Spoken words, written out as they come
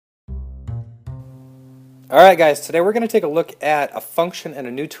Alright guys, today we're going to take a look at a function and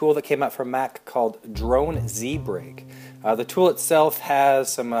a new tool that came out from Mac called DroneZBreak. The tool itself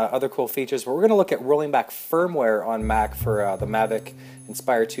has some other cool features, but we're going to look at rolling back firmware on Mac for the Mavic,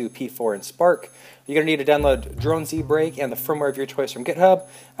 Inspire2, P4, and Spark. You're going to need to download DroneZBreak and the firmware of your choice from GitHub.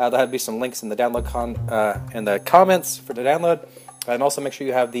 There'll be some links in the download in the comments for the download. And also make sure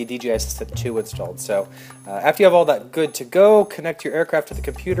you have the DJI Assistant 2 installed. So after you have all that good to go, connect your aircraft to the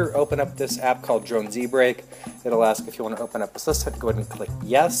computer, open up this app called DroneZBreak. It'll ask if you want to open up Assistant. Go ahead and click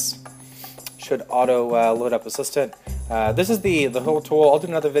yes. Should auto load up Assistant. This is the whole tool. I'll do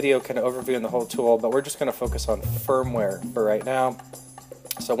another video kind of overviewing the whole tool, but we're just going to focus on firmware for right now.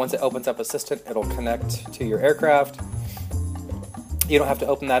 So once it opens up Assistant, it'll connect to your aircraft. You don't have to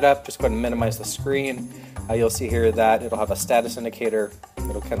open that up, just go ahead and minimize the screen. You'll see here that it'll have a status indicator.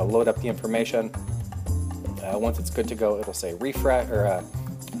 It'll kind of load up the information. Once it's good to go, it'll say refresh, or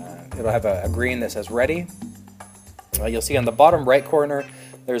it'll have a green that says ready. You'll see on the bottom right corner,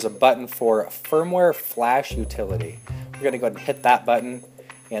 there's a button for firmware flash utility. We're going to go ahead and hit that button,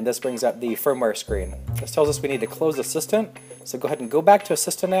 and this brings up the firmware screen. This tells us we need to close Assistant, so go ahead and go back to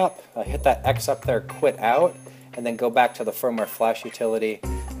Assistant app, hit that X up there, quit out, and then go back to the firmware flash utility.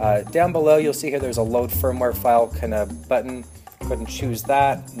 Down below you'll see here there's a load firmware file kind of button. Go ahead and choose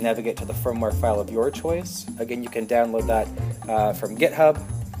that, navigate to the firmware file of your choice. Again, you can download that from GitHub.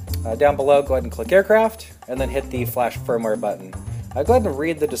 Down below, go ahead and click aircraft and then hit the flash firmware button. Go ahead and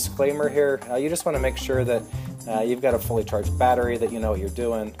read the disclaimer here. You just want to make sure that you've got a fully charged battery, that you know what you're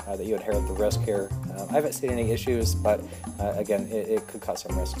doing, that you inherit the risk here. I haven't seen any issues, but again, it could cause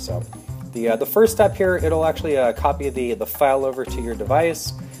some risk. So the first step here, it'll actually copy the file over to your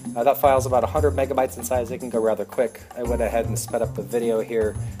device. That file is about 100 megabytes in size. It can go rather quick. I went ahead and sped up the video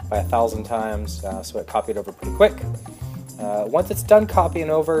here by 1,000 times, so it copied over pretty quick. Once it's done copying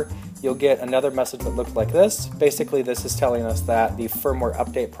over, you'll get another message that looks like this. Basically, this is telling us that the firmware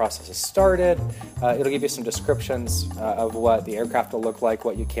update process has started. It'll give you some descriptions of what the aircraft will look like,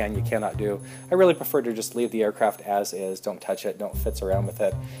 what you cannot do. I really prefer to just leave the aircraft as is. Don't touch it, don't fitz around with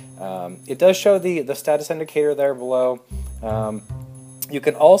it. It does show the status indicator there below. You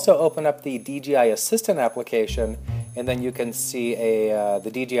can also open up the DJI Assistant application, and then you can see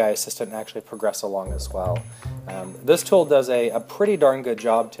the DJI Assistant actually progress along as well. This tool does a pretty darn good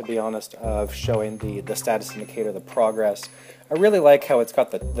job, to be honest, of showing the status indicator, the progress. I really like how it's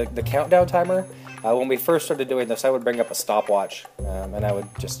got the countdown timer. When we first started doing this, I would bring up a stopwatch, and I would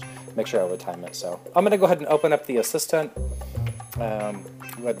just make sure I would time it. So I'm going to go ahead and open up the Assistant. Go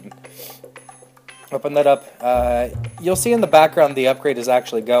ahead and open that up. You'll see in the background the upgrade is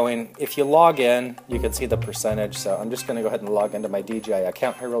actually going. If you log in, you can see the percentage. So I'm just going to go ahead and log into my DJI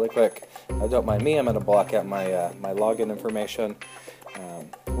account here really quick. Don't mind me, I'm going to block out my my login information.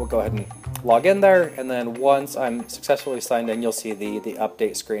 We'll go ahead and log in there, and then once I'm successfully signed in, you'll see the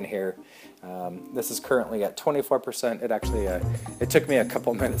update screen here. This is currently at 24%. It actually it took me a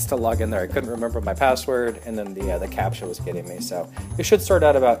couple minutes to log in there. I couldn't remember my password, and then the CAPTCHA was getting me. So you should start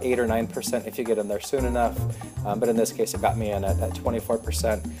out about 8 or 9% if you get in there soon enough. But in this case, it got me in at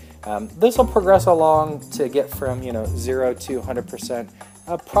 24%. This will progress along to get from 0 to 100%.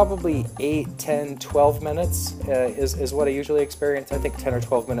 Probably 8, 10, 12 minutes is what I usually experience. I think 10 or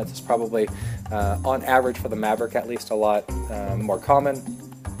 12 minutes is probably, on average for the Mavic at least, a lot more common.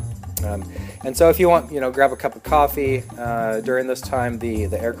 And so if you want, grab a cup of coffee, during this time the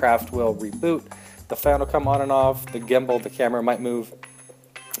aircraft will reboot, the fan will come on and off, the gimbal, the camera might move,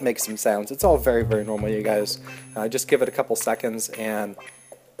 make some sounds. It's all very, very normal, you guys. Just give it a couple seconds and,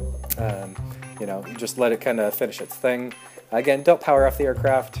 just let it kind of finish its thing. Again, don't power off the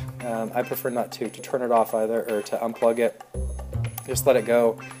aircraft. I prefer not to turn it off either, or to unplug it. Just let it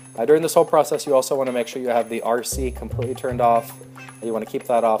go. During this whole process, you also want to make sure you have the RC completely turned off. You want to keep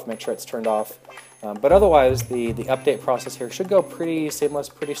that off, make sure it's turned off. But otherwise, the update process here should go pretty seamless,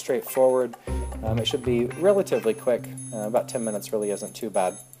 pretty straightforward. It should be relatively quick. About 10 minutes really isn't too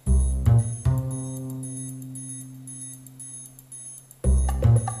bad.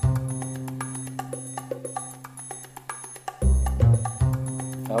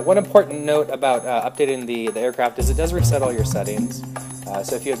 One important note about updating the aircraft is it does reset all your settings.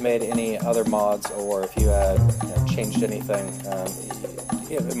 So if you had made any other mods, or if you had changed anything,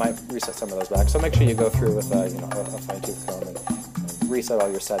 it might reset some of those back. So make sure you go through with a fine-tooth comb and reset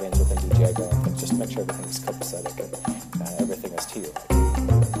all your settings within DJI Go, and just make sure everything is copacetic and everything is to you.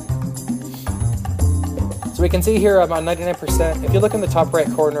 So So we can see here I'm on 99%. If you look in the top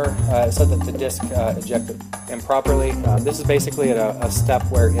right corner, it said that the disk ejected improperly. This is basically at a step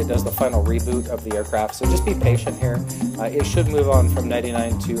where it does the final reboot of the aircraft, so just be patient here. It should move on from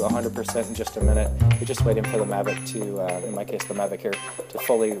 99 to 100% in just a minute. We're just waiting for the Mavic to, in my case the Mavic here, to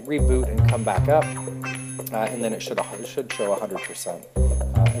fully reboot and come back up, and then it should show 100%.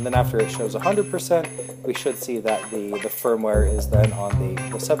 And then after it shows 100%, we should see that the firmware is then on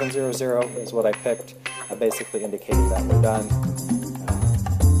the 700 is what I picked, basically indicating that we're done.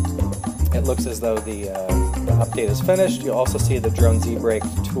 It looks as though the update is finished. You'll also see the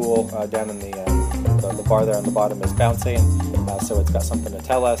DroneZBreak tool down in the bar there on the bottom is bouncing, so it's got something to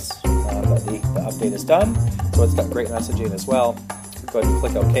tell us that the update is done. So it's got great messaging as well. Go ahead and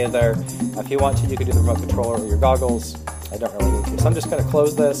click OK there. If you want to, you can do the remote controller or your goggles. I don't really need to. So I'm just going to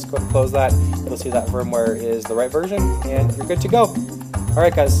close this, go ahead and close that. You'll see that firmware is the right version, and you're good to go. All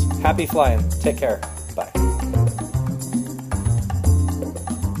right, guys, happy flying. Take care. Bye.